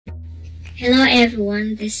Hello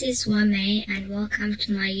everyone, this is Wame and welcome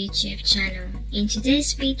to my YouTube channel. In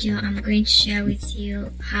today's video, I'm going to share with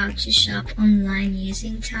you how to shop online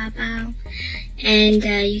using Taobao. And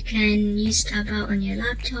you can use Taobao on your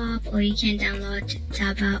laptop or you can download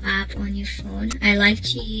Taobao app on your phone. I like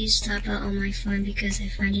to use Taobao on my phone because I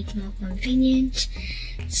find it more convenient.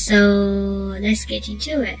 So let's get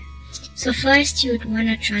into it. So first you would want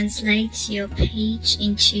to translate your page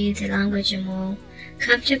into the language you're more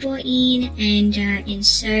comfortable in, and in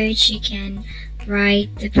search you can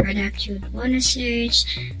write the product you would want to search.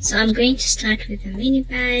 So I'm going to start with the mini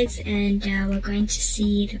bags, and we're going to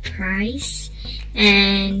see the price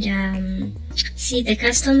and see the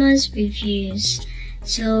customers' reviews.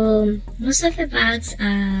 So most of the bags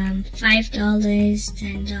are $5,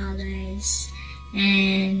 $10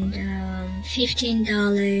 and $15,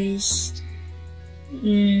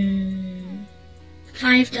 $5,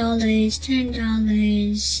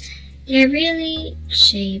 $10. They're really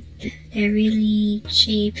cheap. They're really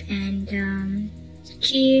cheap and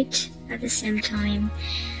cute at the same time.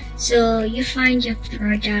 So you find your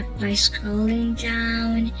product by scrolling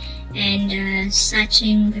down and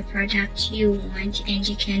searching the product you want, and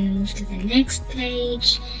you can move to the next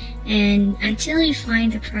page and until you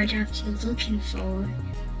find the product you're looking for.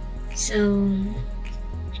 So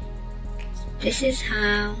this is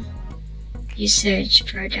how you search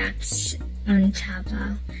products on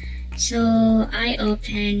Taobao. So I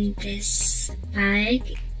opened this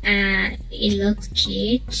bag. It looked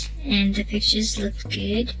cute and the pictures looked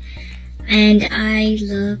good, and I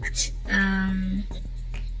looked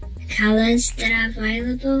colors that are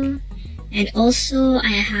available, and also I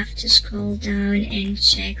have to scroll down and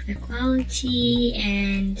check the quality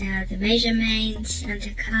and the measurements and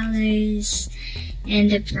the colors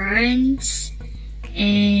and the brands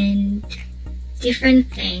and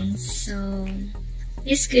different things. So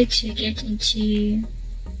it's good to get into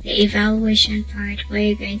the evaluation part where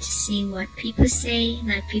you're going to see what people say,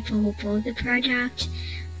 like people who bought the product.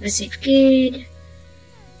 Was it good?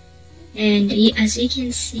 And as you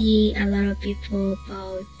can see, a lot of people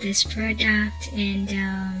bought this product, and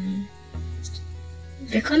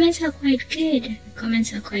the comments are quite good.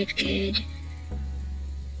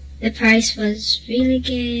 The price was really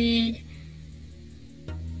good.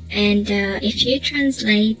 And if you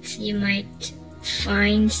translate, you might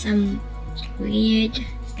find some weird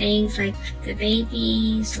things like the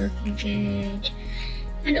babies looking good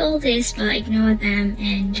and all this, but ignore them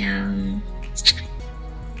and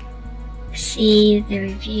see the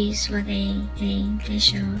reviews, what they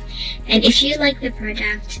show. And if you like the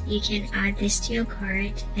product, you can add this to your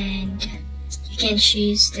cart and you can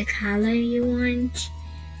choose the color you want.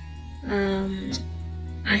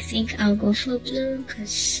 I think I'll go for blue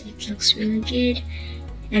because it looks really good,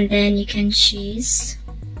 and then you can choose.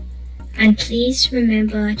 And please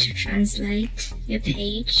remember to translate your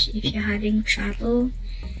page if you're having trouble.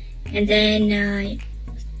 And then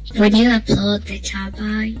when you upload the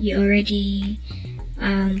Taobao, you already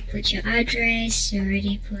put your address, you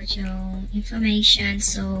already put your information,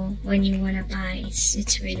 so when you want to buy,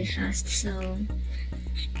 it's really fast. So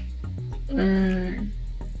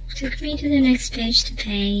took me to the next page to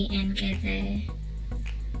pay and get the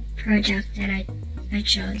product that I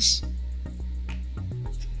chose.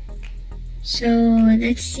 So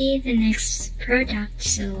let's see the next product.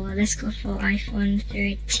 So let's go for iPhone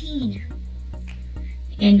 13.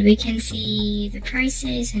 And we can see the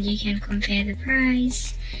prices and you can compare the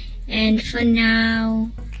price. And for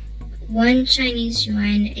now, one Chinese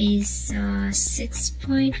yuan is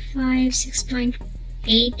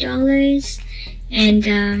 $6.8. And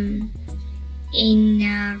in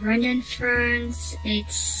Rwandan francs,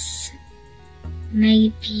 it's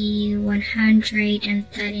maybe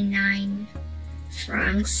 139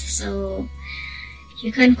 francs. So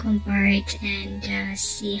you can compare it and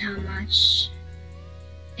see how much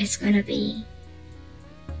it's gonna be.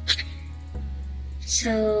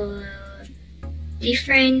 So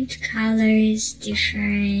different colors,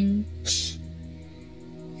 different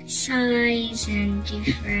size, and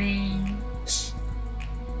different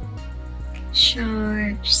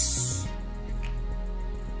sharps.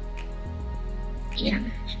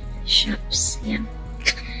 Shops.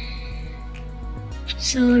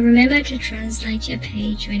 So remember to translate your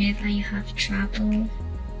page whenever you have trouble,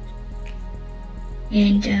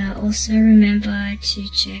 and also remember to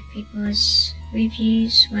check people's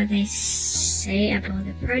reviews, what they say about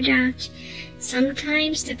the product.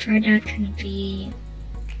 Sometimes the product can be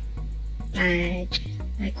bad,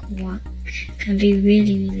 like what can be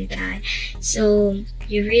really bad. So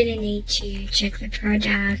you really need to check the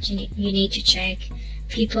product. You need to check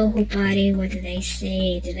people who bought it, what do they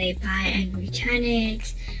say? Do they buy and return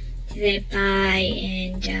it? Do they buy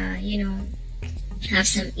and have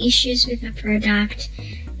some issues with the product?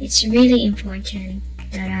 It's really important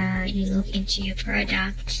that you look into your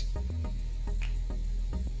product,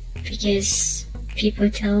 because people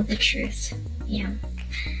tell the truth. Yeah.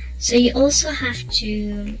 So you also have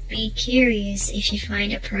to be curious if you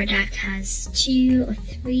find a product has 2 or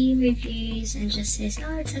 3 reviews and just says,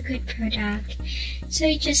 oh, it's a good product. So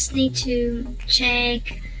you just need to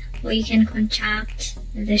check, or you can contact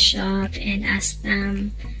the shop and ask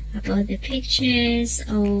them about the pictures,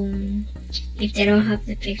 or if they don't have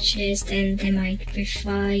the pictures, then they might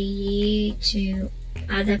refer you to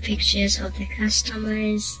other pictures of the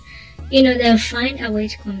customers. They'll find a way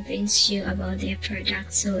to convince you about their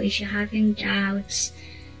product. So if you're having doubts,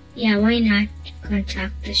 why not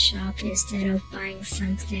contact the shop instead of buying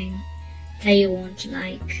something that you won't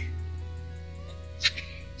like?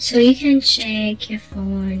 So you can check your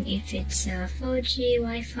phone if it's 4G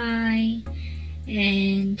Wi-Fi,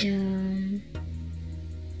 and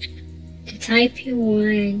the type you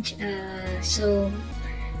want. So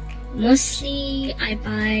mostly I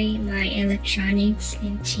buy my electronics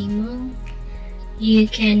in Tmall. You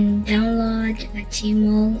can download a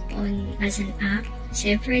Tmall as an app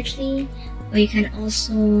separately, or you can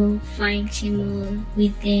also find Tmall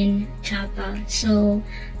within Taobao. So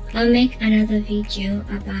I'll make another video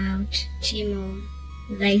about Tmall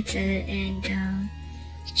later and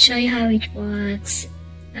show you how it works.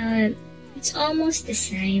 It's almost the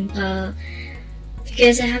same, but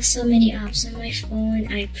because I have so many apps on my phone,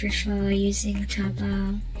 I prefer using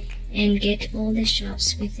Taobao and get all the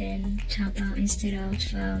shops within Taobao instead of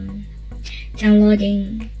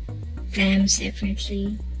downloading them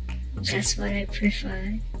separately. That's what I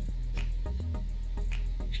prefer.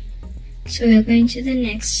 So we're going to the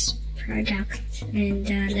next product, and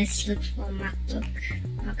let's look for MacBook.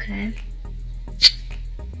 Okay.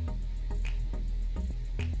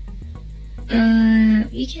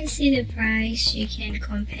 You can see the price. You can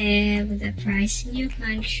compare with the price in your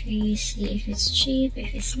country, see if it's cheap,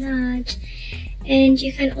 if it's not, and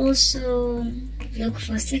you can also look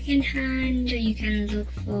for second-hand. You can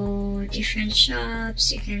look for different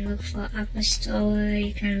shops. You can look for Apple Store.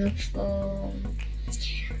 You can look for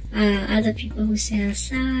other people who sell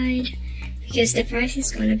outside, because the price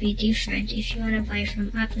is going to be different. If you want to buy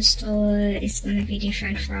from Apple Store, it's going to be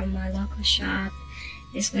different from a local shop.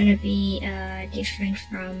 It's going to be different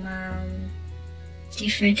from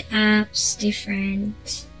different apps,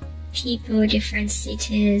 different people, different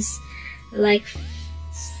cities. Like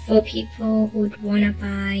for people who would want to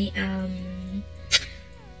buy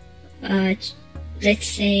let's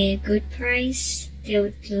say a good price, they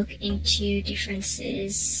would look into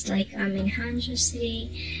differences. Like I'm in Hangzhou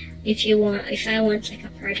City. If I want like a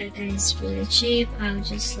product that is really cheap, I'll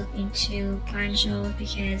just look into Guangzhou,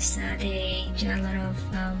 because they do a lot of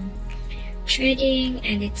trading,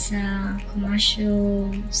 and it's a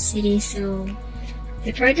commercial city, so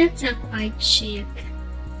the products are quite cheap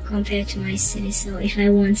compared to my city. So if I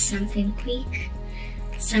want something quick,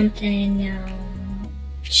 something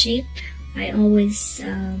cheap, I always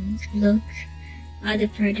look at the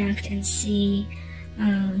product and see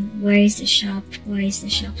where is the shop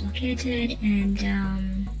located, and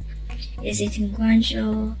is it in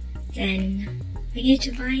Guangzhou. Then I get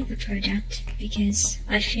to buy the product because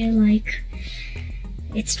I feel like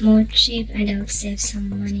it's more cheap and I'll save some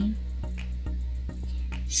money.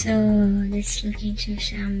 So let's look into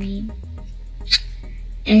Xiaomi.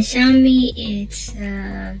 And Xiaomi is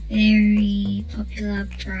a very popular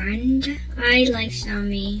brand. I like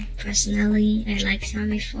Xiaomi personally. I like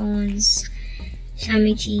Xiaomi phones,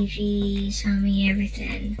 Xiaomi TV, Xiaomi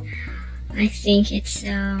everything. I think it's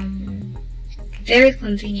very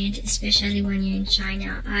convenient, especially when you're in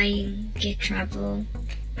China. I get trouble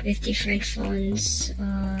with different phones,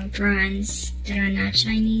 brands that are not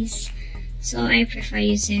Chinese. So I prefer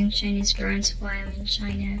using Chinese brands while I'm in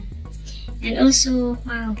China. And also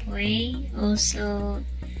Huawei also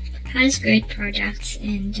has great products,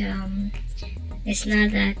 and it's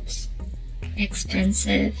not that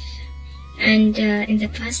expensive. And in the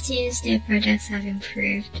past years, their products have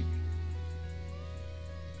improved.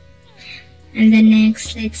 And then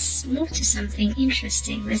next, let's move to something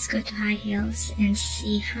interesting. Let's go to high heels and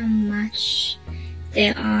see how much they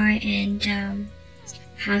are and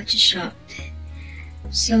how to shop.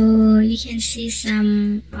 So you can see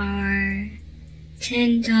some are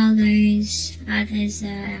 $10, others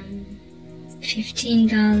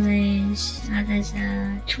 $15, others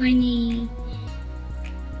 $20.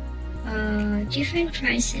 Different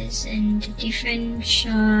prices and different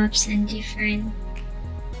shops and different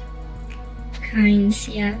kinds,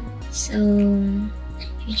 yeah. So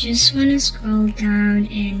you just want to scroll down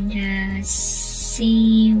and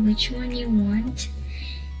see which one you want,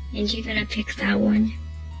 and you're gonna pick that one.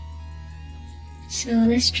 So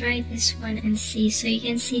let's try this one and see. So you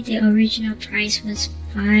can see the original price was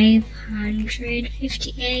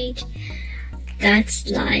 $558. That's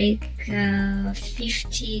like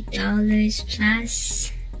 $50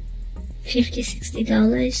 plus,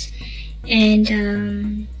 $50-$60, and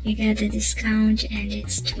you get the discount and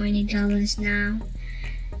it's $20 now.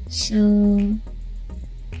 So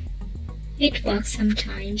it works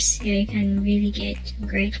sometimes. Yeah, you can really get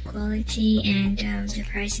great quality, and the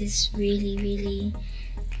price is really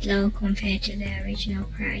low compared to the original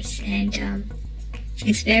price. And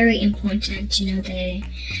it's very important to know the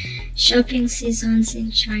shopping seasons in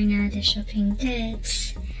China, the shopping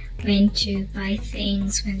dates, when to buy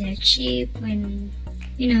things, when they're cheap, when,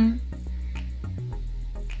 you know,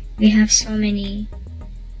 we have so many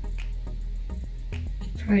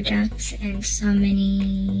products and so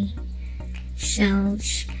many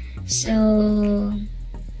sales. So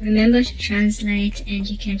remember to translate, and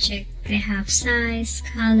you can check they have size,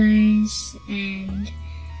 colors, and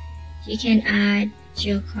you can add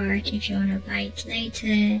your cart if you want to buy it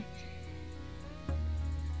later,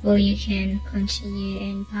 or you can continue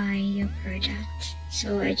and buy your product.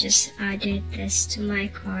 So I just added this to my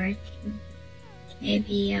cart.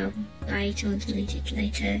 Maybe I'll buy it or delete it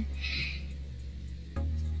later.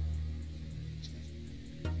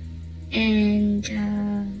 And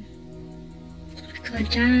go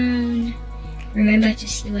down. Remember to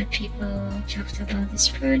see what people talked about this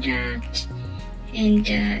product, and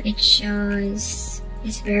it shows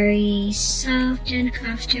it's very soft and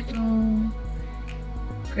comfortable,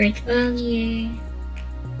 great value,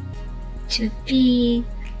 too big,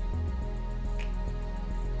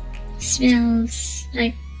 smells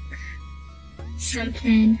like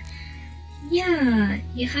something. Yeah,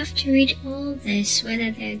 you have to read all this, whether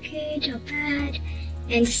they're good or bad,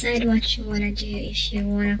 and decide what you want to do, if you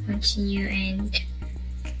want to continue and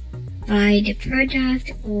buy the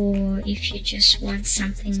product, or if you just want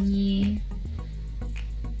something new.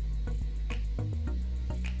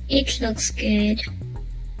 It looks good.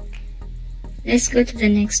 Let's go to the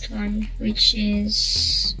next one, which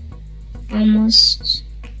is almost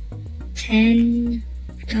 $10.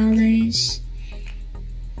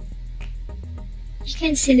 You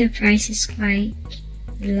can see the price is quite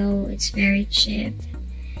low. It's very cheap.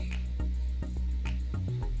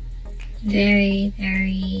 Very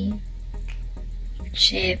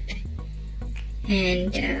cheap,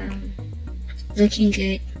 and looking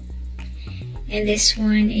good. And this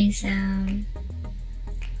one is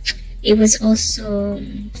it was also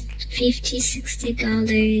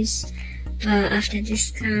 $50-$60, but after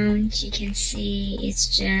discount you can see it's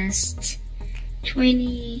just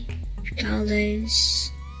 $20,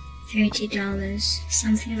 $30,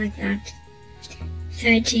 something like that.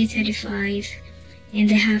 30, 35. And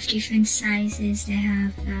they have different sizes. They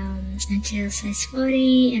have until size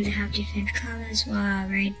 40, and they have different colors. Wow,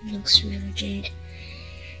 red looks really good.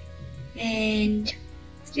 And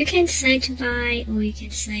you can decide to buy, or you can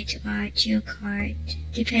decide to add to your cart.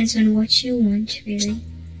 Depends on what you want, really.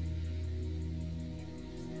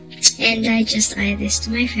 And I just added this to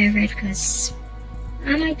my favorite because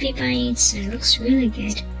I might be buying it soon. It looks really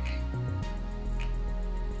good.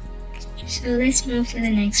 So let's move to the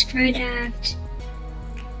next product.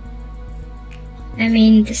 I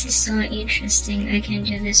mean, this is so interesting. I can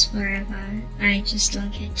do this forever. I just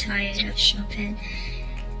don't get tired of shopping.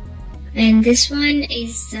 And this one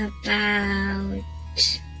is about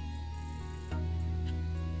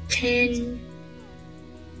 $10,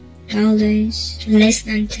 less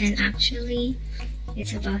than 10 actually.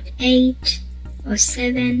 It's about 8 or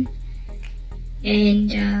 7,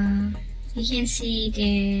 and you can see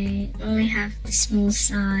they only have the small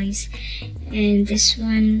size, and this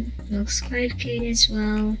one looks quite good as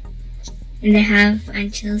well. And they have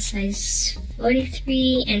until size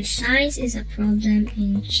 43, and size is a problem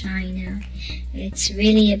in China. It's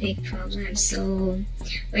really a big problem. So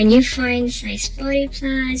when you find size 40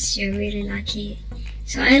 plus, you're really lucky.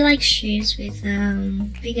 So I like shoes with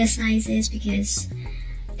bigger sizes because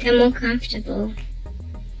they're more comfortable.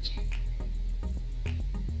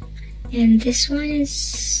 And this one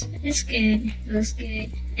is good. It looks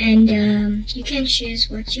good. And you can choose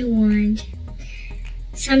what you want.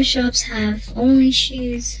 Some shops have only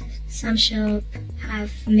shoes. Some shops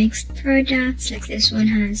have mixed products. Like this one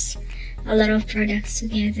has a lot of products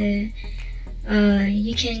together.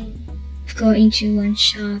 You can go into one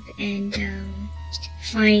shop and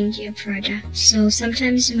find your product. So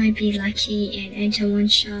sometimes you might be lucky and enter one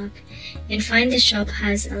shop and find the shop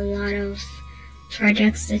has a lot of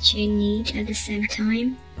products that you need at the same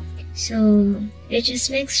time. So it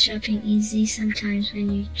just makes shopping easy sometimes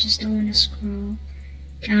when you just don't want to scroll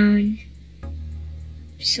down.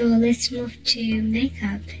 So let's move to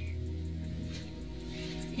makeup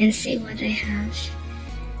and see what they have.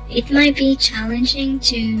 It might be challenging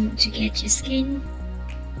to get your skin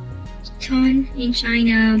tone in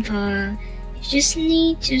China, but you just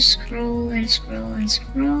need to scroll and scroll and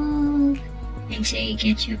scroll until you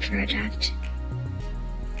get your product.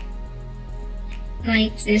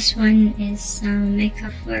 Like this one is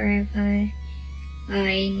Makeup Forever.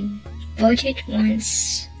 I bought it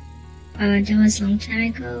once, that was a long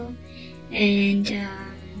time ago, and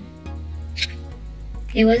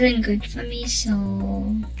it wasn't good for me,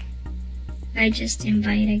 so I just didn't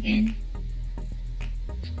buy it again.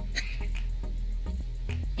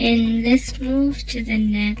 And let's move to the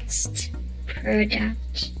next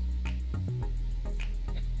product.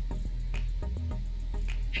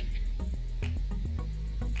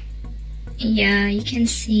 Yeah, you can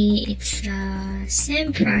see it's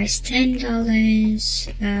same price, $10,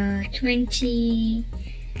 20,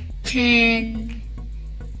 10,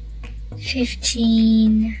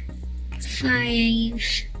 15,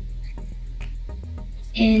 5,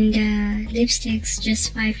 and lipsticks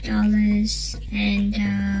just $5,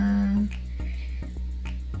 and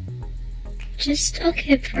just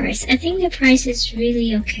okay price. I think the price is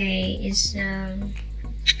really okay.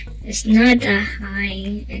 It's not that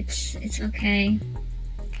high. It's okay.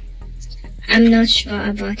 I'm not sure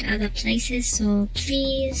about other places, so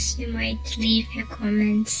please, you might leave your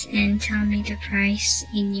comments and tell me the price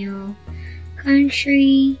in your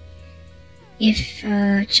country. If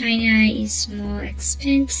China is more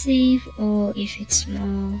expensive or if it's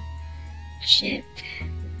more cheap,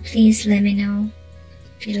 please let me know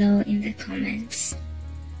below in the comments.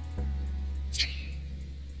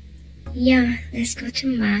 Yeah, let's go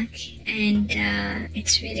to MAC, and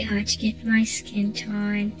it's really hard to get my skin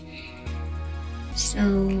tone,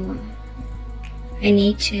 so I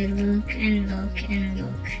need to look and look and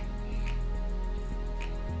look.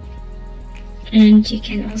 And you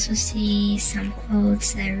can also see some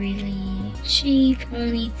clothes that are really cheap,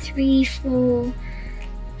 only $3, $4,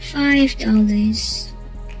 $5.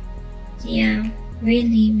 Yeah,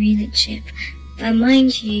 really cheap. But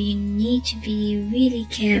mind you, you need to be really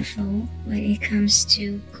careful when it comes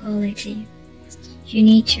to quality. You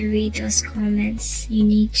need to read those comments, you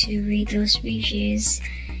need to read those reviews,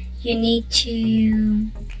 you need to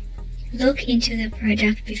look into the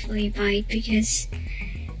product before you buy it, because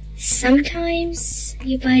sometimes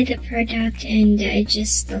you buy the product and it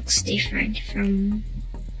just looks different from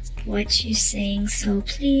what you're saying. So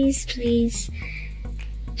please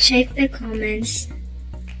check the comments,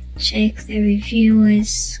 check the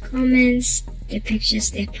reviewers' comments, the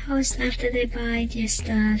pictures they post after they buy their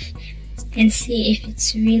stuff, and see if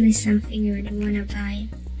it's really something you would want to buy.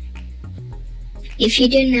 If you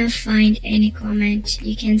do not find any comment,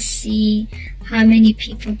 you can see how many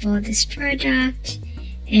people bought this product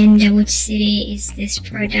and which city is this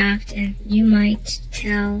product, and you might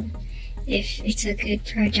tell if it's a good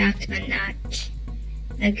product or not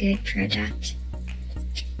a good product.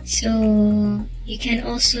 So you can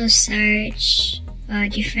also search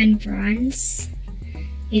different brands.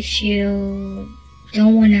 If you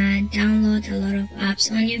don't want to download a lot of apps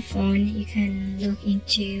on your phone, you can look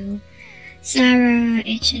into Zara,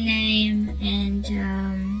 H&M, and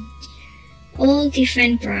all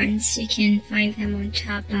different brands. You can find them on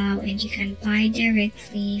Taobao, and you can buy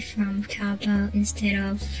directly from Taobao instead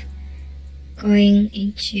of going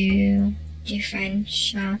into different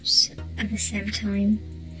shops at the same time.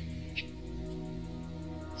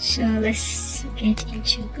 So let's get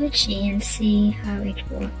into Gucci and see how it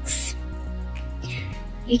works.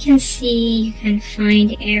 You can see you can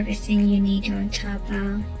find everything you need on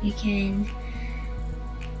Taobao.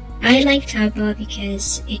 I like Taobao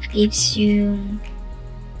because it gives you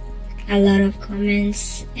a lot of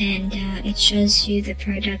comments, and it shows you the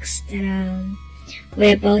products that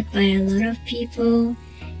were bought by a lot of people,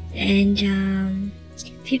 and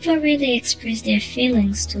people really express their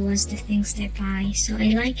feelings towards the things they buy, so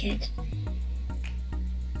I like it.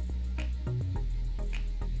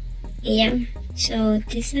 Yeah, so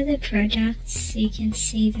these are the products. You can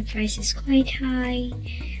see the price is quite high.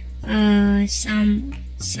 Some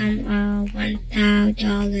are $1,000,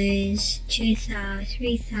 $2,000,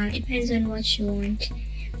 $3,000, depends on what you want.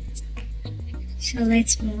 So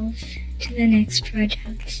let's move to the next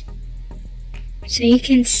product. So you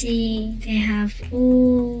can see they have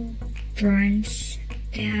all brands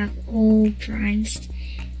They have all brands.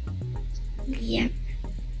 Yep.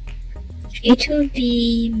 It will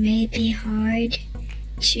be maybe hard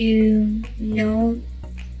to know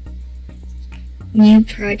new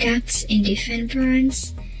products in different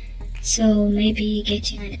brands. So maybe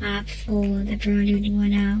getting an app for the brand you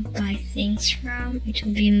wanna buy things from, it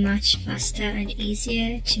will be much faster and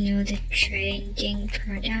easier to know the trending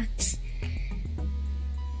products.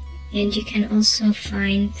 And you can also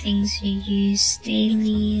find things you use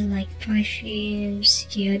daily, like perfumes,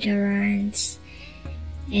 deodorants,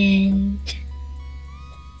 and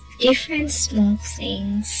different small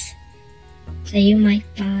things that you might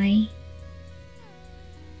buy.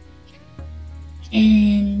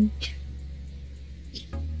 And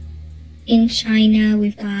in China,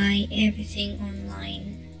 we buy everything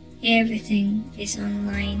online. Everything is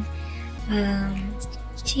online.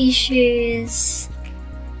 T-shirts,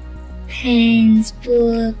 pens,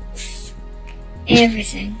 books,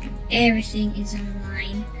 everything is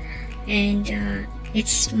online. And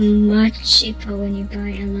it's much cheaper when you buy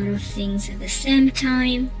a lot of things at the same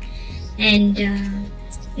time. And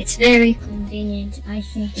it's very convenient. I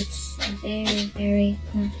think it's very, very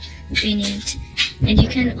convenient. And you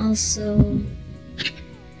can also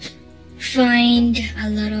find a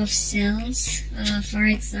lot of sales. For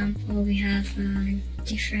example, we have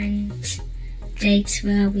different dates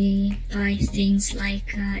where we buy things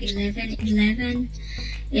like 11/11.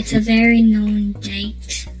 It's a very known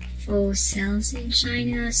date for sales in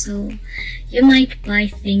China, so you might buy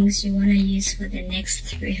things you want to use for the next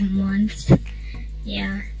 3 months.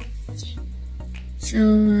 Yeah. So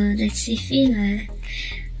let's see, Fila.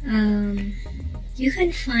 You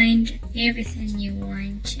can find everything you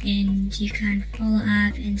want, and you can follow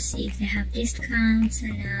up and see if they have discounts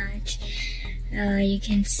or not. You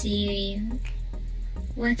can see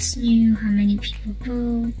what's new, how many people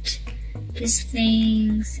bought these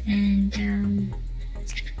things, and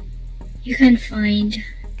you can find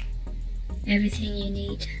everything you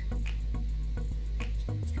need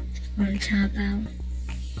on Taobao.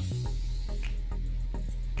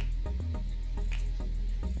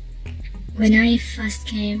 When I first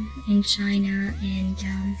came in China, and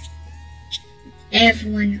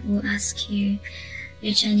everyone will ask you,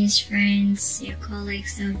 your Chinese friends, your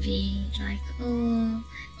colleagues, they'll be like, oh,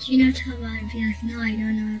 do you know Taobao? I'd be like, no, I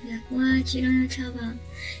don't know. I'd be like, what? You don't know Taobao?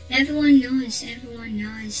 Everyone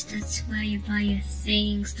knows. That's where you buy your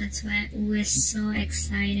things. That's why we're so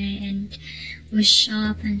excited, and we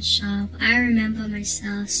shop and shop. I remember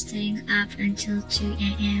myself staying up until 2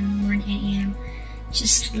 a.m., 1 a.m.,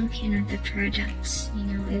 just looking at the products. You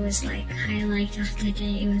know, it was like highlight of the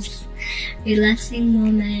day. It was relaxing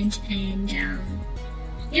moment, and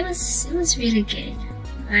it was really good.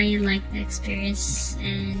 I like the experience,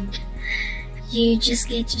 and you just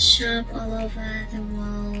get to shop all over the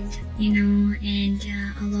world, you know, and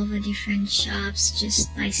all over different shops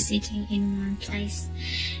just by sitting in one place.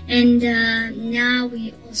 And now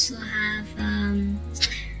we also have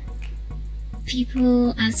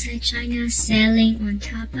people outside China selling on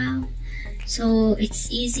Taobao, so it's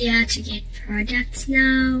easier to get products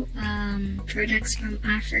now, products from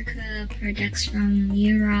Africa, products from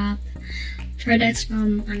Europe, products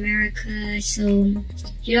from America, so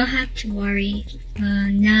you don't have to worry.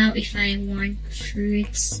 Now if I want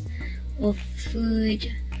fruits or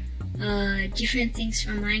food, different things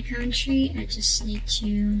from my country, I just need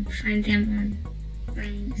to find them on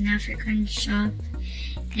an African shop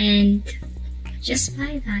and just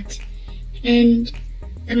buy that. And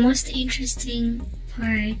the most interesting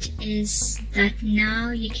part is that now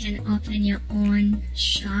you can open your own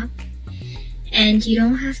shop, and you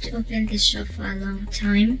don't have to open this shop for a long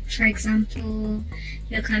time. For example,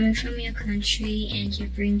 you're coming from your country and you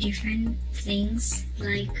bring different things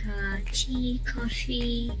like tea,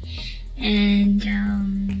 coffee, and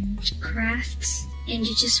crafts, and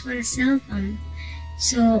you just want to sell them.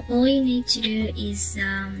 So all you need to do is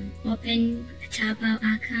open a Taobao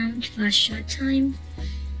account for a short time,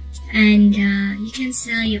 and you can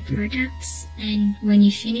sell your products, and when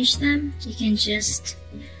you finish them, you can just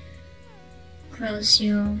close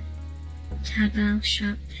your Taobao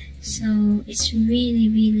shop. So it's really,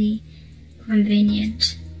 really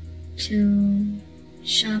convenient to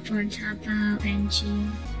shop on Taobao and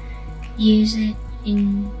to use it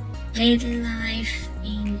in daily life,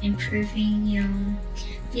 in improving your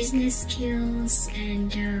business skills,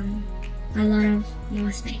 and a lot of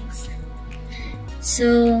more things.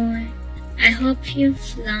 So I hope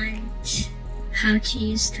you've learned how to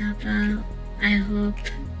use Taobao. I hope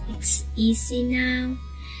it's easy now,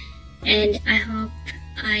 and I hope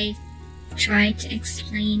I tried to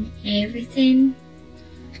explain everything.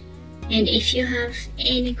 And if you have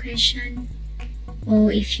any question,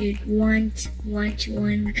 or if you want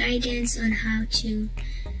one-to-one guidance on how to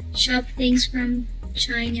shop things from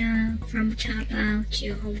China, from Taobao to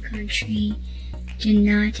your home country, do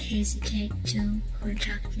not hesitate to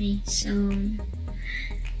contact me. So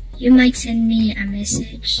you might send me a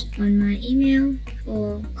message on my email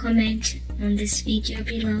or comment on this video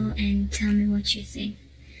below and tell me what you think.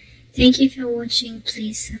 Thank you for watching.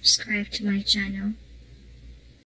 Please subscribe to my channel.